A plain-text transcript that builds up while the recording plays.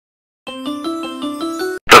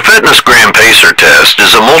Fitness Gram Pacer test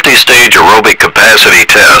is a multi-stage aerobic capacity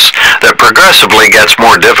test that progressively gets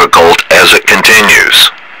more difficult as it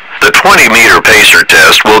continues. The 20-meter pacer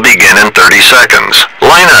test will begin in 30 seconds.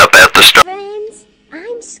 Line up at the start. Friends,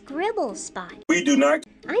 I'm Scribble Spot. We do not.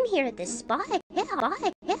 I'm here at the Spot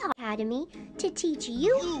Academy to teach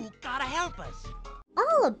you. You gotta help us.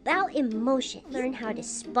 All about emotion. Learn how to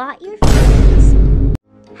spot your feelings.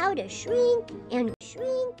 How to shrink and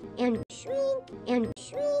shrink and shrink and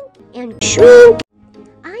shrink and shrink.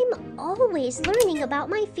 I'm always learning about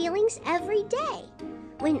my feelings every day.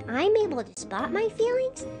 When I'm able to spot my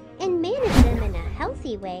feelings and manage them in a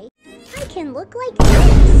healthy way, I can look like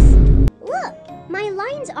this. Look, my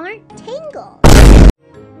lines aren't tangled.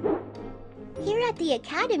 Here at the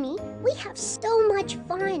Academy, we have so much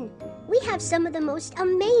fun. We have some of the most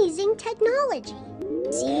amazing technology.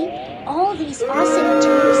 See, all these awesome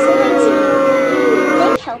two slides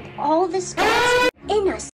here. They help all the spots in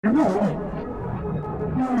us.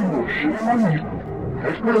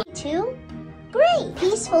 2. Great!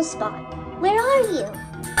 Peaceful spot. Where are you?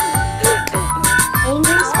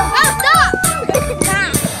 Angry spot.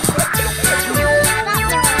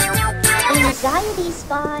 Anxiety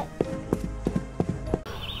spot.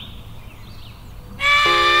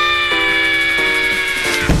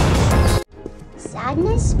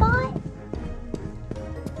 Sadness spot.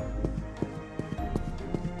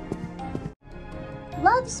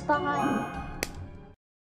 Love spot.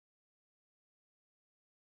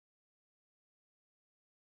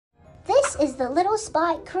 This is the Little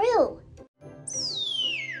Spot crew.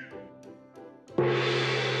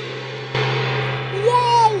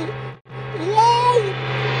 Yay! Yay!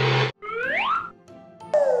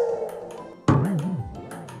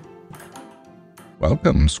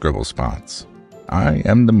 Welcome, Scribble Spots. I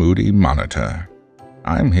am the Moody Monitor.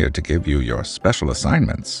 I'm here to give you your special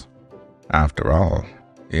assignments. After all,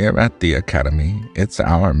 here at the Academy, it's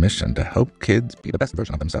our mission to help kids be the best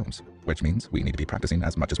version of themselves, which means we need to be practicing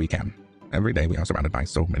as much as we can. Every day we are surrounded by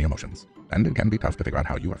so many emotions, and it can be tough to figure out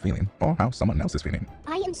how you are feeling or how someone else is feeling.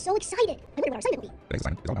 I am so excited. I wonder what our assignment will be. Today's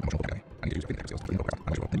assignment is all about emotional vocabulary. I need to use your feeling skills to focus on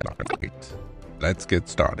unusual things. Let's get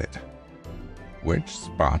started. Which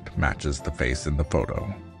spot matches the face in the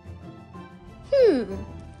photo?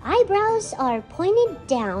 Eyebrows are pointed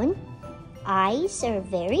down. Eyes are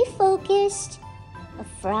very focused. A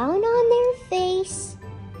frown on their face.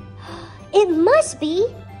 It must be.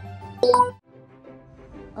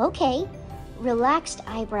 Okay, relaxed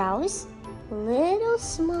eyebrows. Little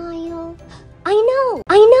smile. I know.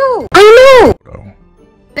 Photo.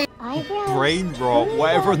 Eyebrows. Brain rot,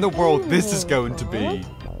 whatever in the world this is going to be.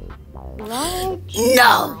 Large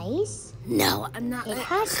No. eyes. No, I'm not. It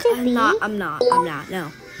has to be. I'm not.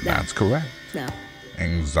 No. That's correct. No.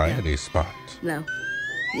 Anxiety spot. No.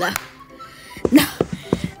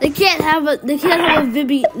 They can't have a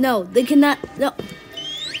Vibi. No, they cannot. No.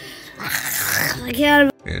 They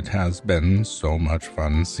can't. It has been so much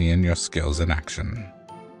fun seeing your skills in action.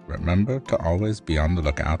 Remember to always be on the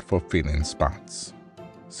lookout for feeling spots.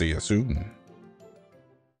 See you soon.